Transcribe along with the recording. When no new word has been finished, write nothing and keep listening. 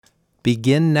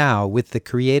Begin now with the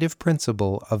creative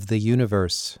principle of the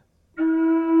universe.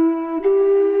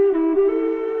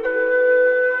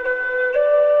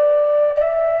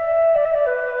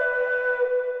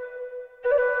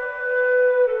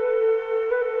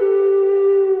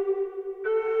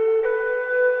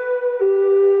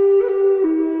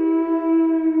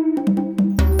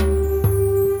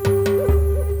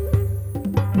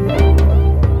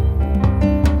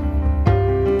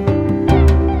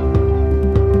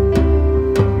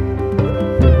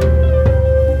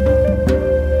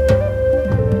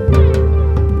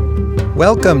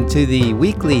 Welcome to the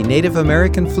weekly Native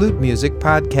American Flute Music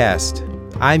Podcast.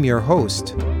 I'm your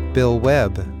host, Bill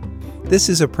Webb. This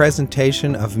is a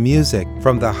presentation of music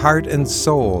from the heart and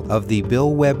soul of the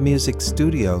Bill Webb Music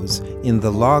Studios in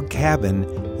the log cabin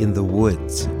in the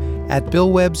woods. At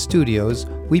Bill Webb Studios,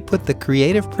 we put the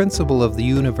creative principle of the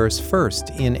universe first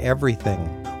in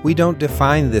everything. We don't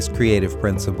define this creative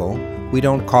principle. We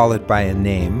don't call it by a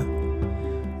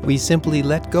name. We simply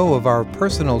let go of our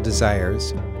personal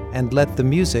desires and let the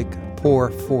music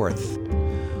pour forth.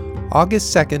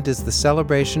 August 2nd is the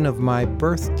celebration of my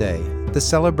birthday, the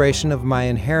celebration of my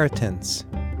inheritance.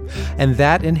 And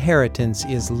that inheritance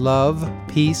is love,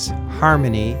 peace,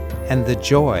 harmony, and the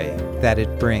joy that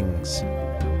it brings.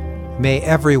 May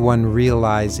everyone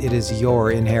realize it is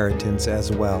your inheritance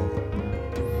as well.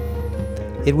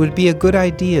 It would be a good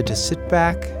idea to sit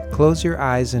back, close your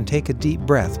eyes, and take a deep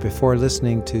breath before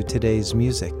listening to today's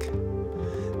music.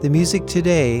 The music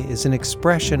today is an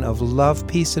expression of love,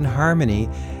 peace, and harmony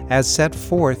as set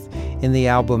forth in the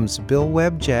albums Bill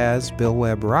Webb Jazz, Bill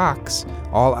Webb Rocks,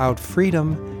 All Out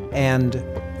Freedom, and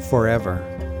Forever.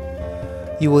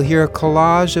 You will hear a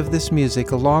collage of this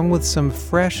music along with some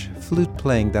fresh flute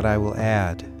playing that I will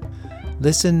add.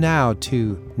 Listen now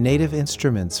to Native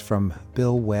Instruments from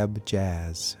Bill Webb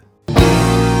Jazz.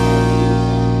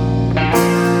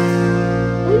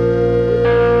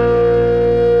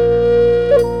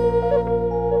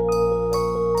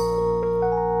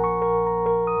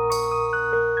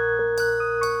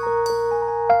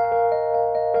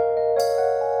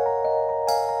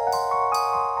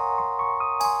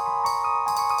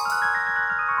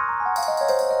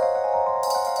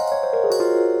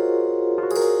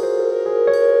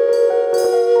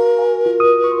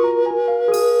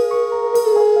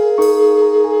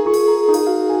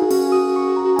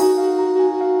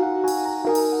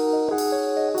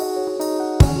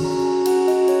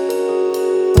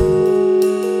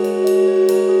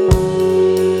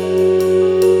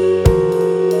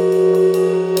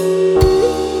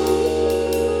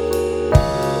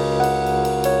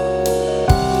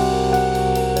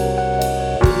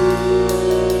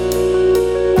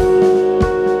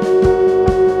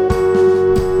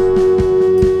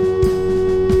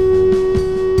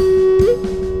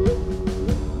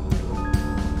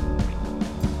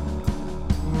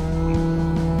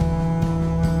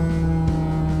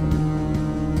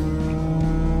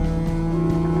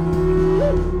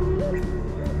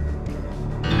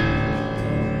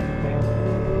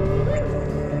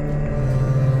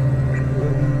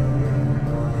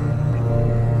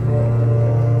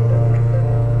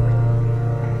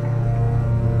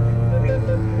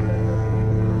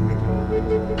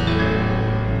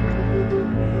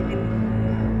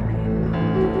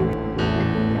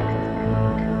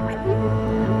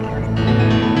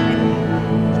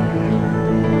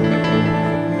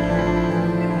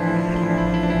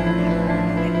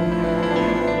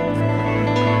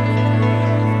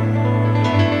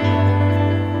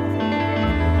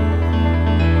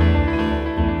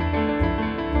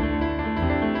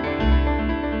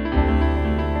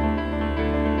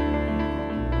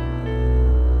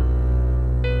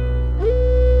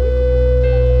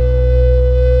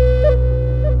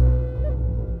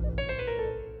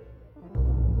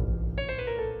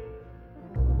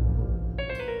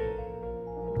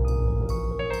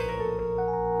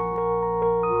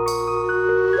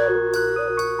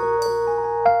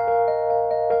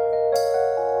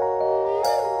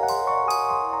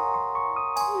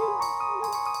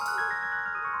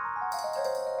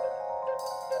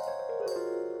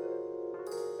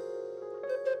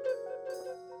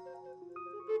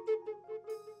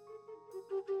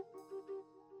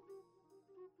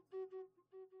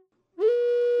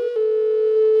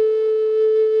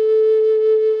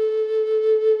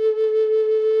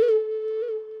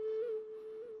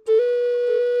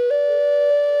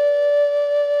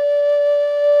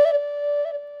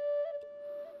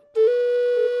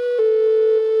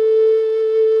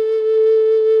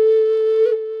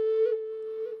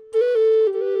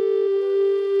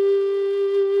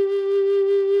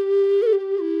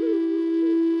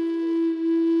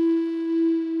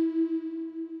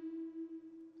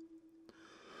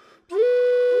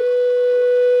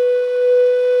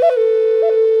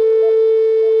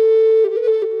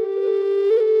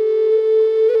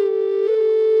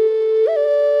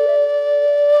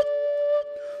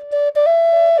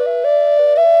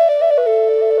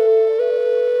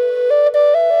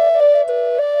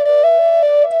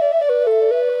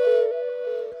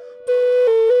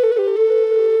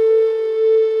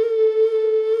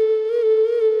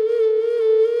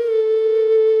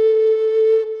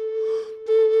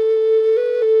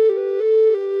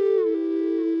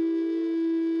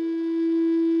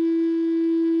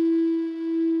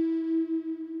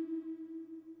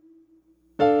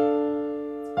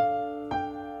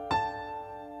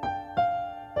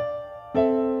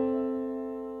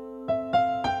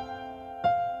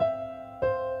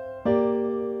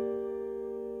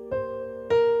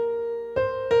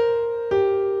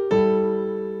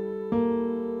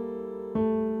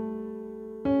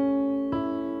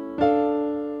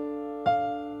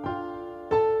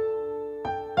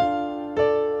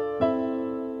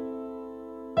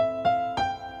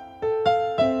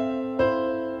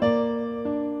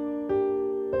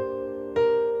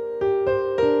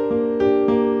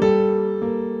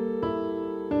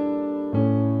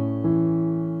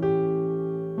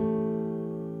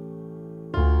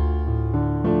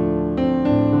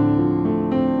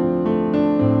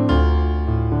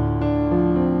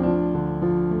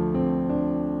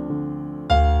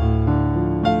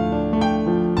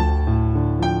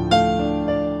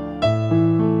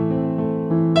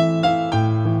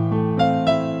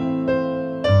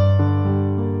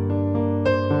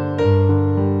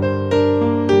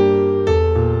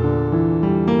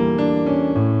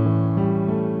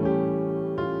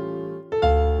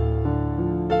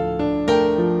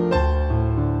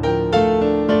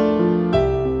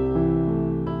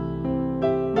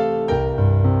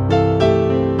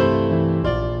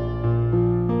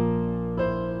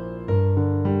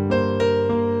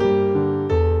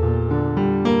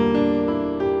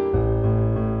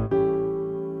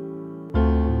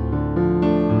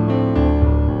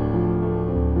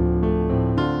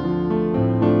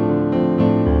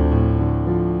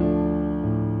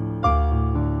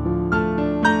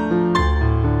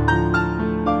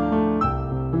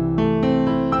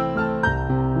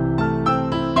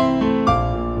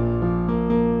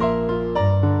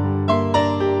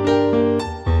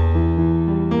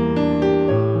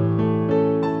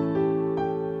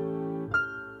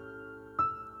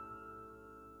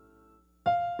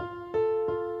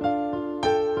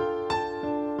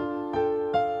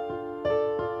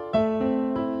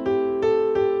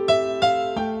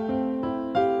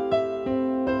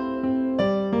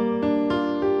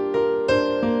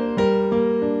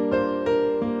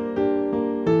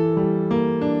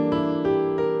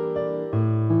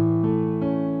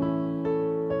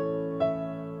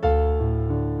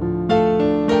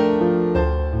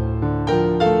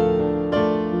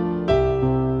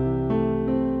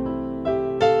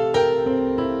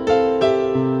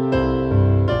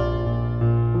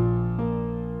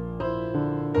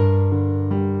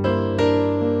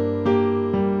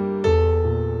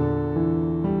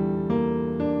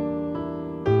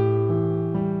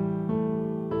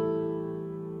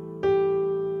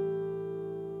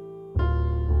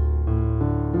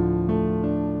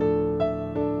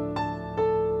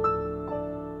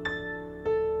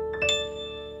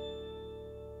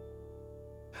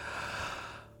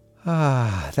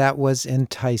 That was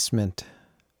Enticement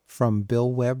from Bill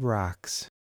Webb Rocks.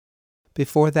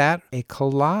 Before that, a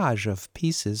collage of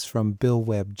pieces from Bill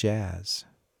Webb Jazz.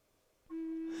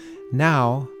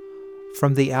 Now,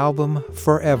 from the album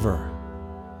Forever,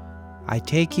 I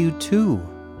take you to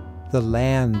the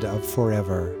land of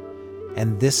forever,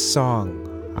 and this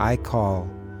song I call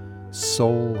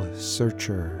Soul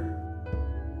Searcher.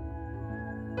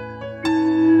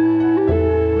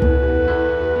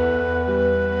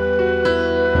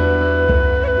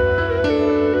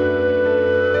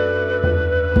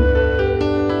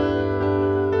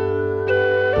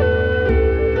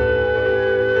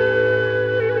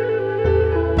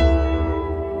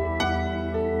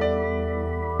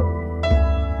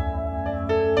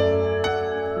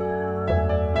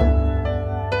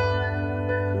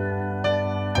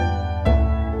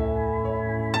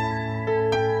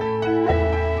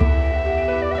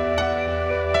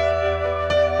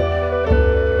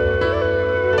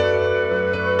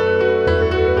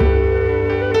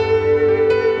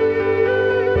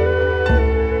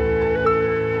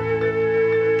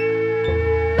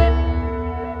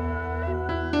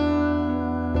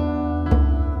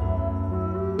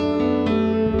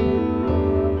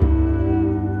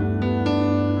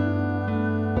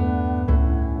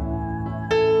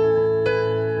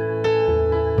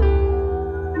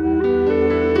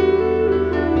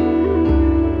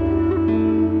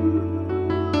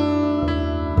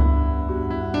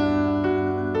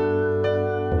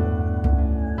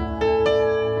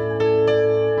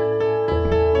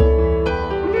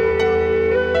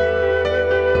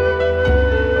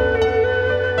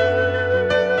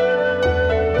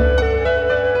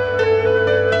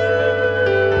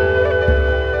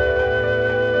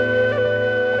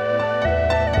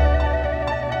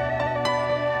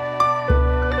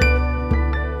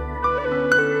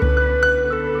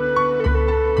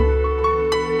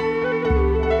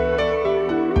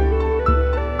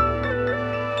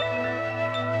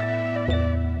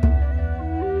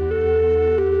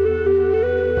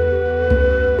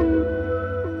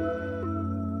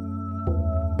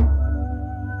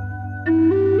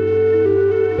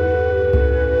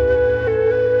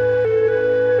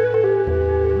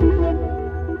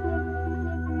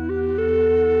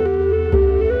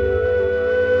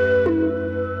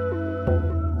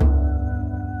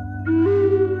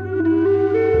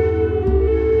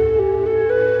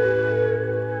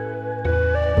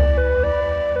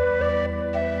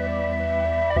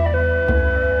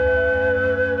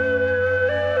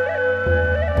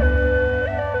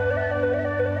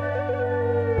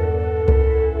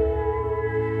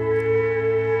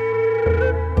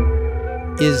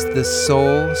 Is the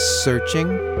soul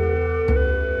searching?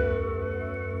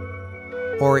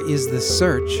 Or is the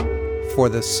search for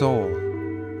the soul?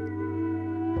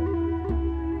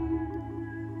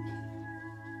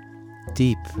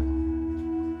 Deep,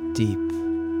 deep,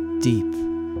 deep.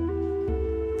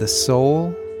 The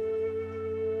soul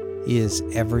is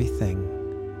everything.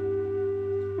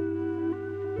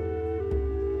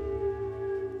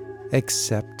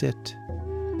 Accept it.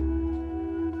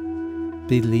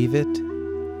 Believe it.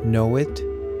 Know it,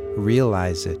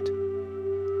 realize it.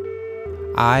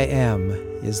 I am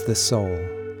is the soul,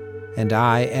 and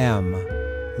I am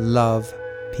love,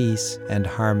 peace, and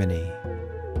harmony.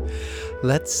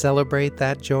 Let's celebrate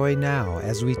that joy now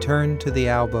as we turn to the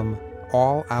album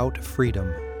All Out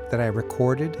Freedom that I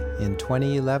recorded in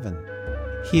 2011.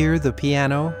 Hear the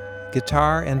piano,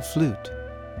 guitar, and flute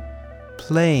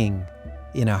playing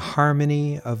in a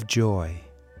harmony of joy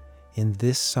in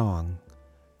this song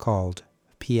called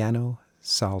Piano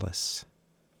Solace.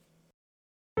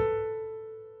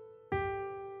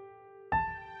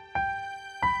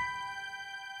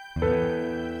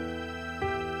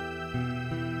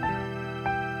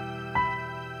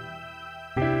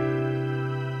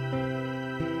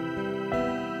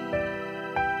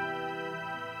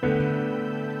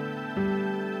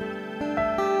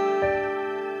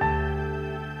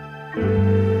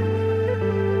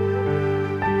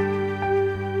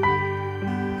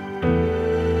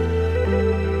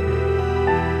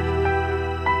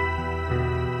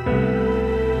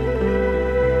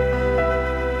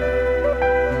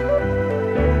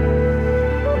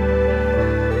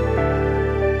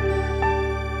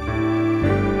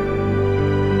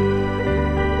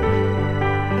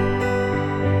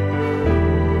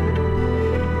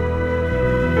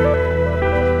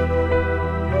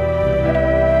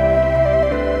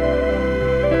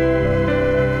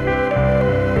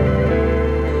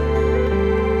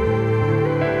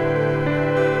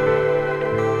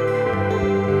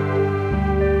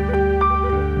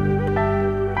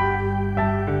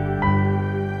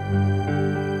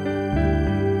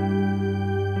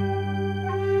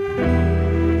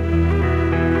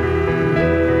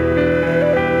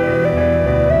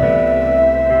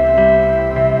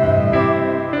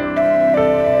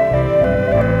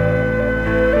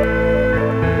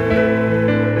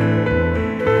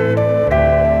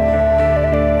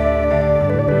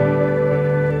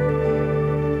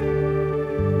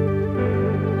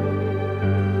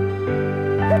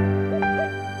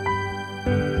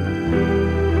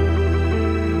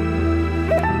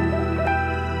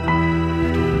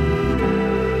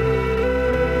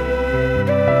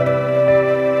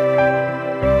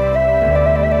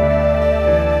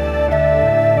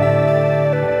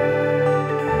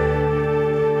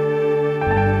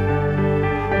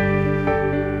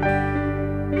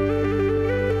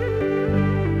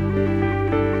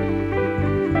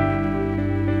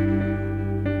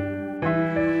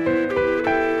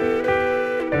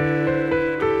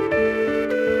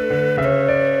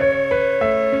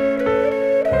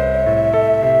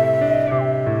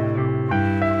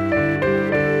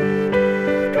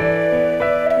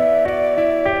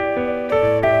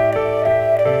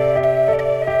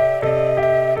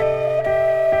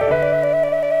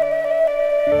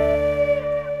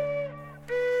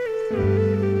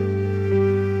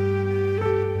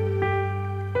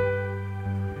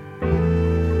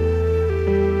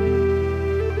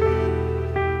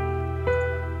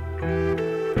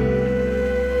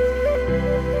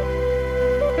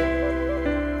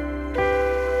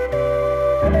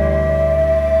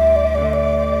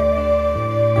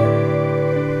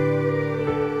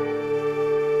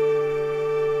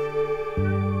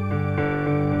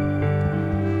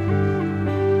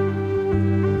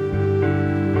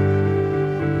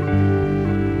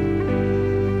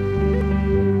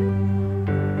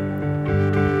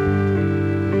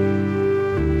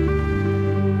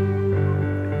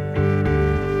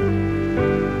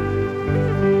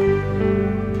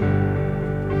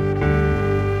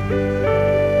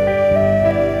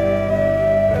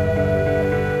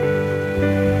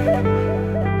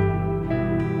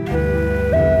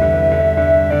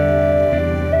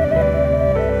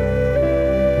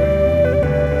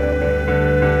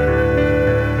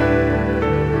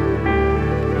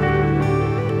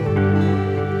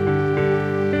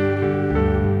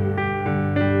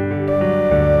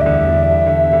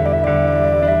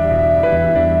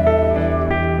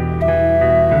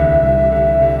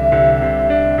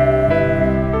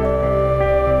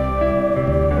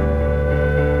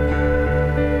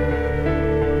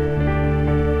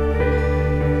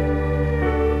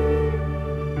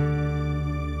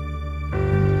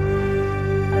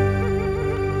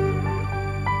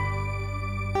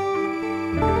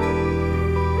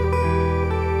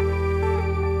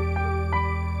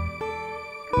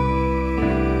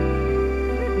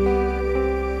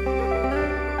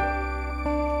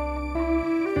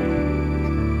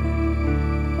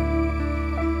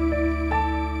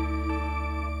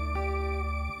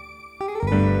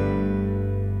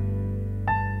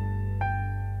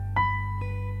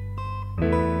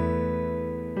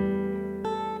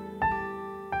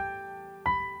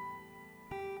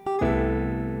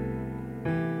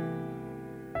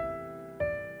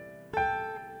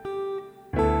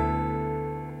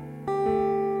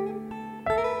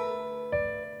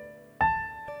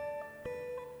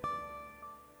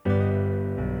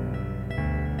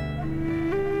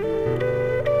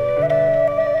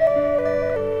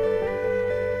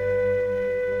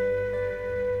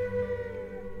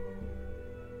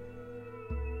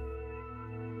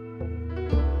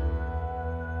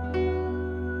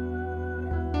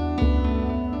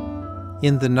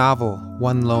 In the novel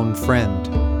One Lone Friend,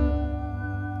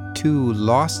 two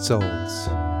lost souls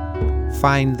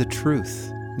find the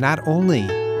truth not only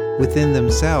within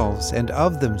themselves and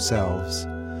of themselves,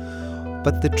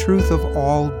 but the truth of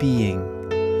all being,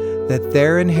 that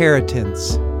their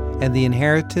inheritance and the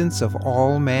inheritance of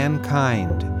all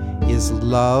mankind is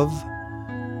love,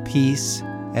 peace,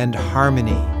 and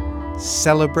harmony,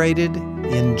 celebrated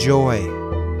in joy.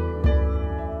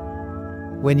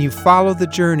 When you follow the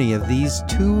journey of these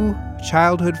two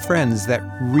childhood friends that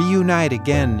reunite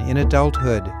again in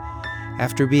adulthood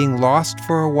after being lost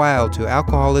for a while to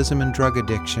alcoholism and drug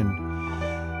addiction,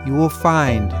 you will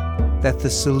find that the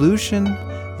solution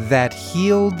that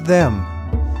healed them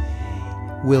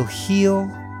will heal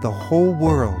the whole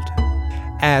world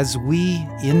as we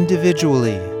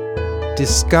individually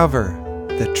discover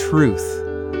the truth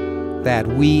that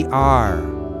we are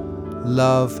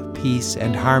love, peace,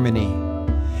 and harmony,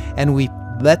 and we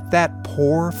let that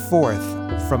pour forth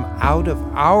from out of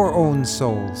our own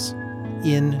souls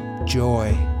in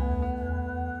joy.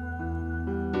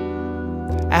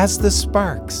 As the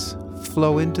sparks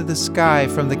flow into the sky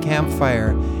from the campfire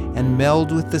and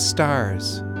meld with the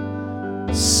stars,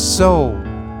 so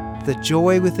the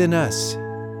joy within us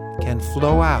can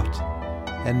flow out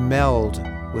and meld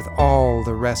with all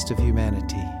the rest of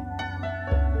humanity.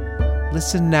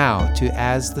 Listen now to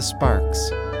As the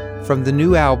Sparks from the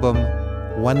new album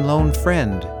One Lone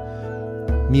Friend,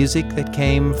 music that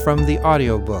came from the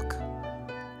audiobook,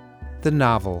 the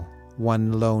novel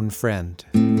One Lone Friend.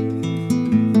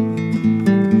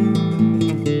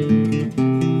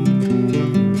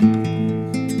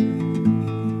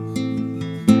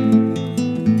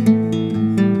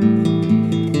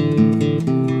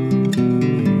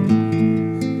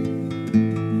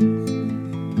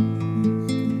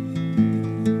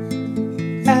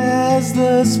 As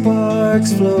the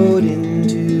sparks float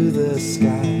into the sky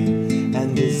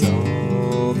and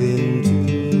dissolve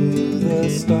into the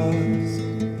stars,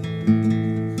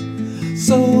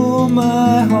 so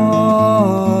my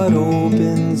heart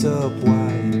opens up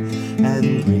wide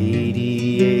and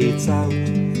radiates out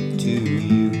to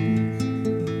you.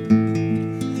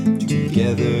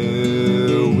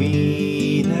 Together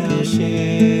we now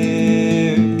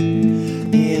share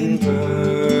in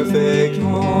perfect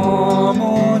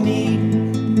harmony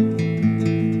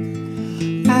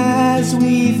as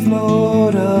we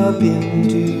float up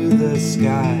into the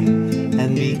sky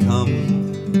and become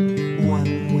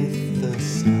one with the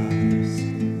stars.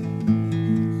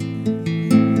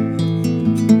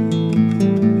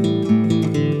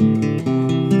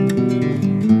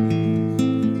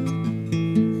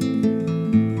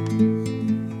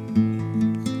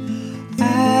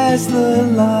 As the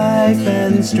life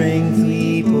and strength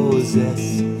we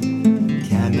possess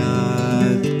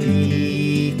cannot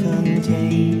be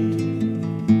contained,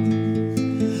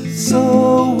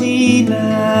 so we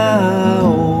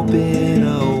now open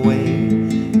a way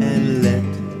and let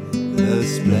the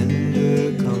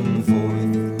splendor come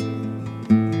forth.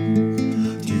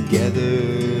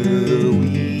 Together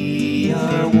we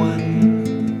are one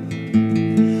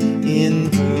in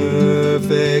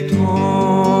perfect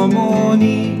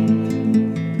harmony.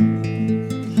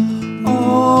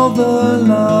 All the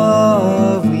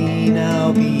love we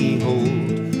now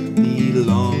behold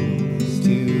belongs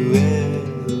to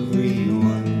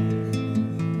everyone,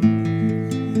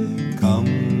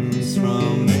 comes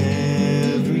from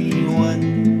everyone.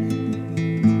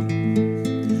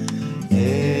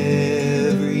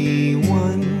 Everyone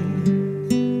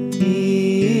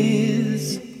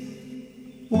is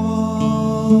one.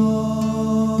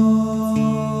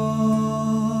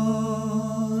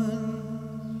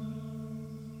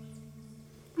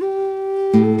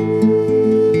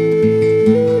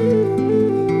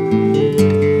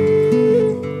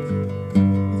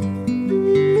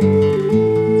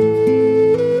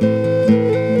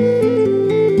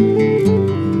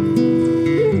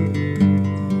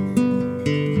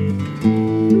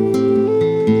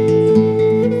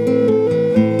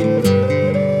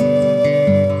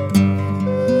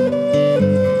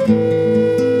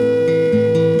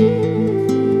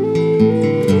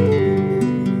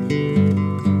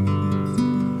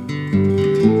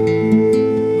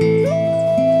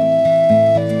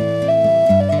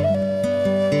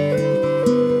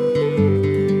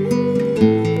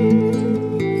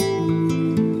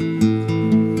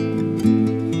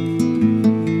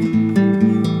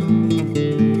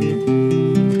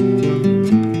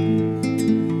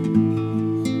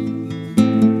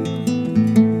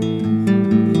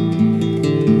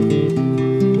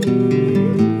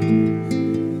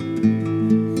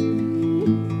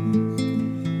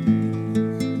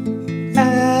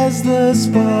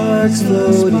 sparks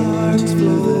float into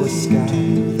the sky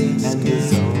and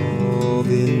dissolve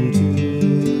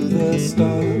into the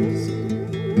stars.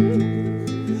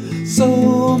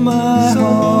 So my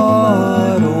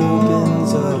heart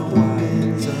opens up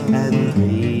wide and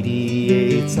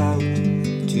radiates out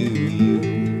to you.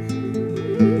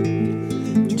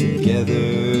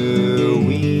 Together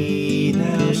we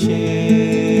now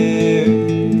share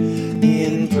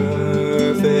in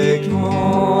perfect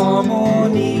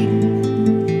harmony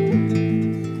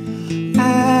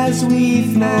as we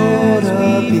float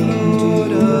up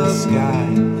into the sky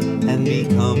and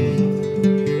become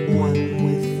one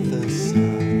with the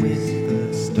sky, with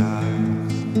the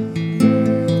stars.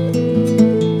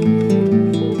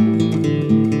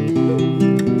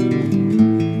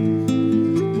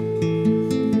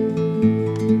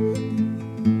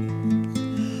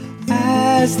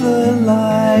 As the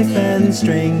life and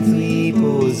strength we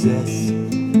possess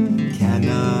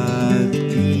cannot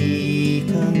be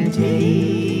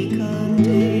contained,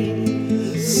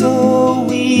 so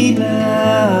we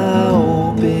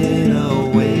now open a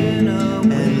way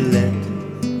and let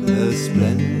the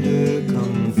splendor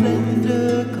come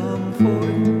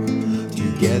forth.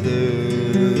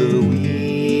 Together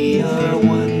we are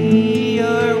one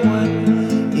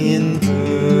in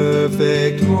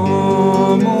perfect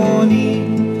harmony.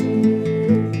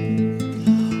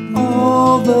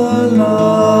 All the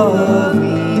love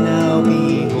we now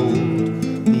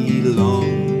behold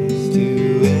belongs to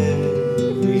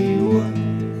everyone,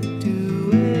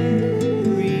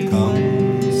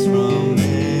 comes from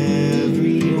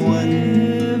everyone,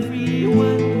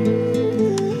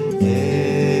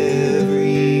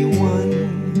 everyone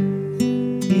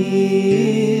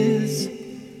is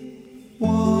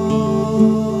one.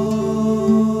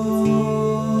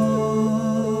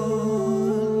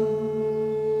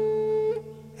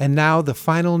 And now the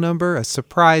final number, a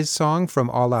surprise song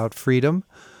from All Out Freedom,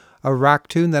 a rock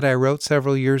tune that I wrote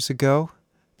several years ago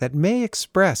that may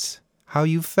express how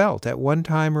you felt at one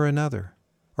time or another,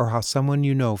 or how someone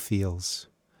you know feels.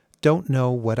 Don't Know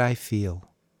What I Feel.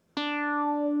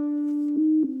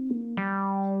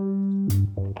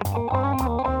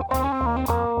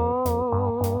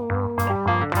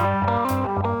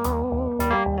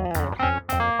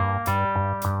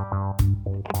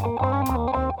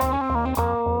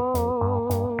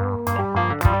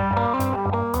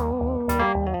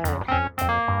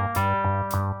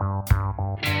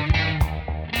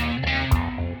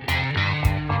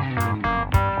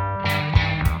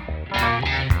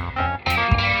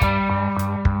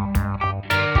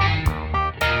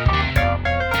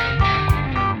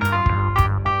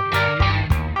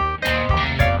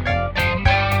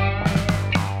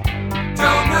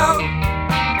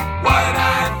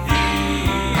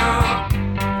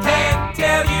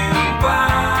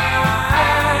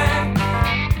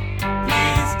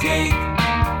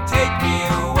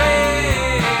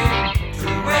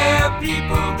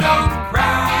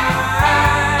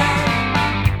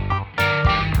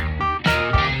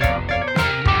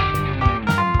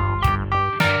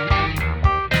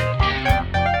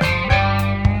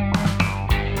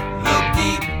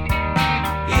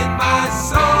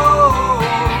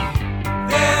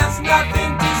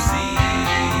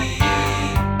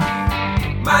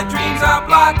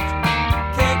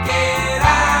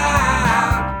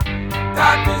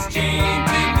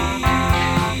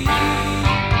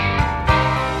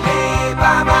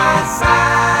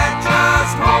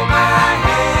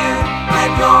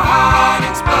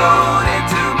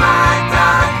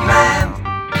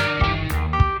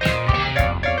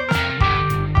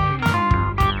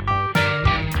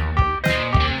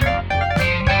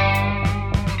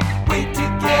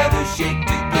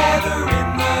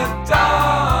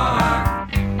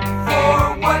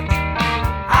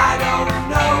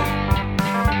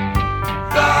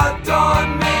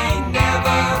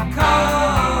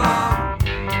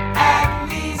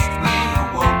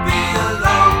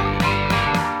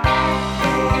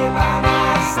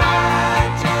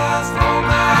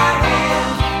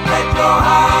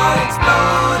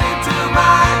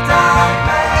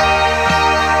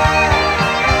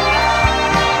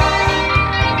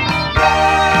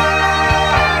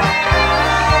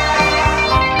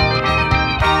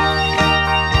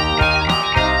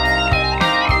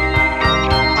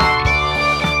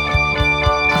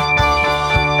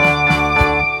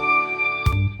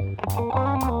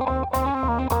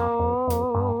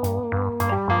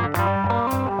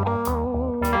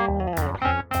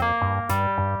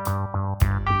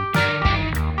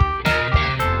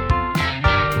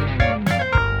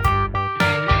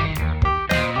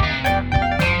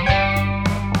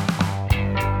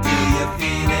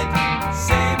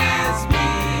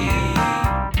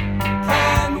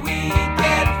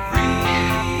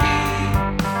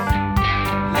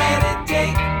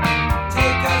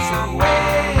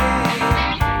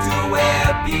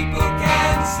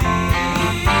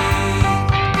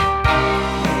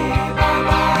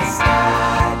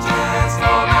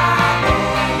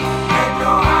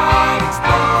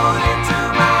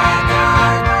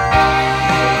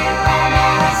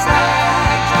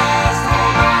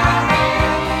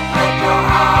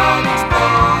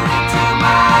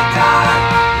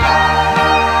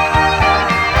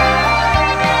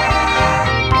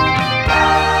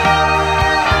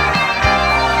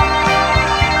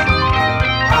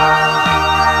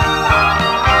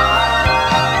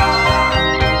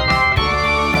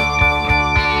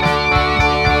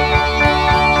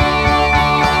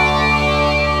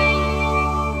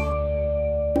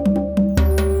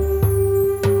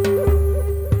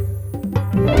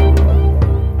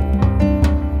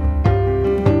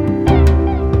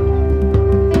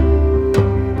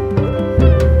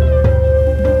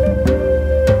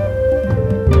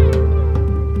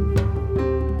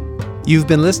 You've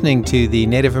been listening to the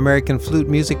Native American Flute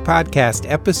Music Podcast,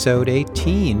 Episode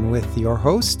 18, with your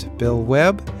host, Bill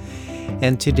Webb.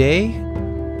 And today,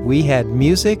 we had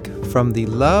music from the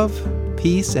love,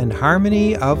 peace, and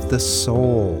harmony of the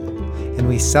soul. And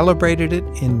we celebrated it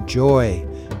in joy.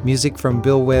 Music from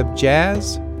Bill Webb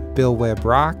Jazz, Bill Webb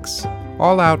Rocks,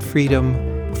 All Out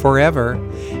Freedom, Forever,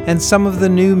 and some of the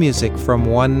new music from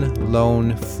One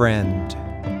Lone Friend.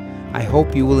 I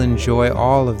hope you will enjoy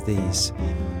all of these.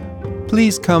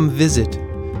 Please come visit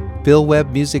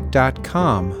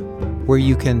BillWebbMusic.com, where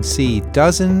you can see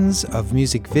dozens of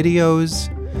music videos,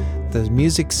 the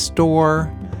music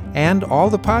store, and all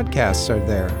the podcasts are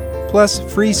there, plus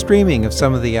free streaming of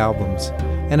some of the albums.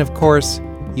 And of course,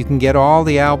 you can get all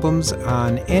the albums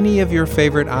on any of your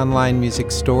favorite online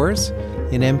music stores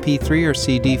in MP3 or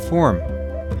CD form.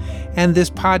 And this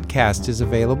podcast is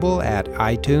available at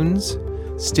iTunes,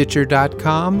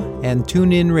 Stitcher.com, and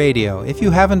TuneIn Radio. If you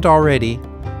haven't already,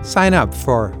 sign up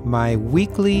for my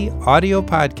weekly audio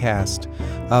podcast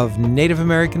of Native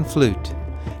American Flute.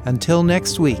 Until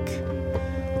next week,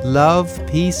 love,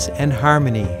 peace, and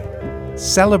harmony.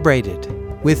 Celebrate it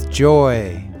with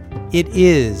joy. It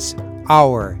is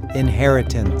our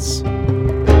inheritance.